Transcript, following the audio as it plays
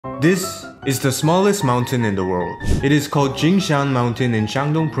This is the smallest mountain in the world. It is called Jingshan Mountain in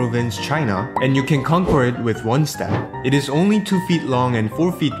Shandong Province, China, and you can conquer it with one step. It is only 2 feet long and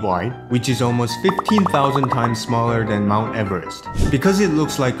 4 feet wide, which is almost 15,000 times smaller than Mount Everest. Because it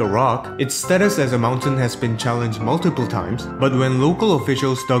looks like a rock, its status as a mountain has been challenged multiple times, but when local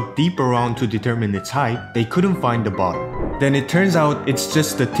officials dug deep around to determine its height, they couldn't find the bottom. Then it turns out it's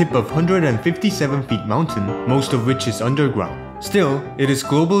just the tip of 157 feet mountain, most of which is underground. Still, it is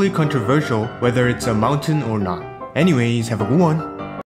globally controversial whether it's a mountain or not. Anyways, have a good one!